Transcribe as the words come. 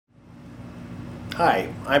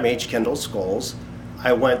Hi, I'm H. Kendall Scholes.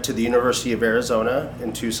 I went to the University of Arizona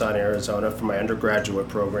in Tucson, Arizona for my undergraduate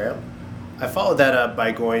program. I followed that up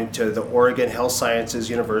by going to the Oregon Health Sciences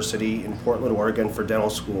University in Portland, Oregon for dental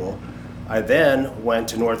school. I then went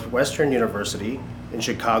to Northwestern University in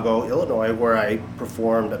Chicago, Illinois, where I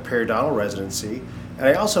performed a periodontal residency, and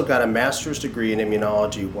I also got a master's degree in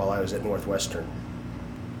immunology while I was at Northwestern.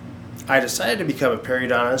 I decided to become a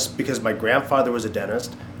periodontist because my grandfather was a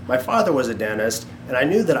dentist, my father was a dentist, and I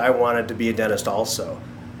knew that I wanted to be a dentist also.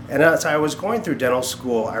 And as I was going through dental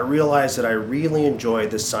school, I realized that I really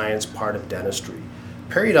enjoyed the science part of dentistry.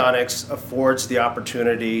 Periodontics affords the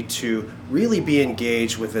opportunity to really be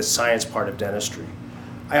engaged with the science part of dentistry.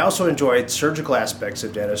 I also enjoyed surgical aspects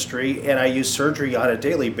of dentistry, and I use surgery on a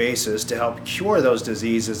daily basis to help cure those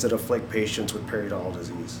diseases that afflict patients with periodontal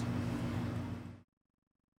disease.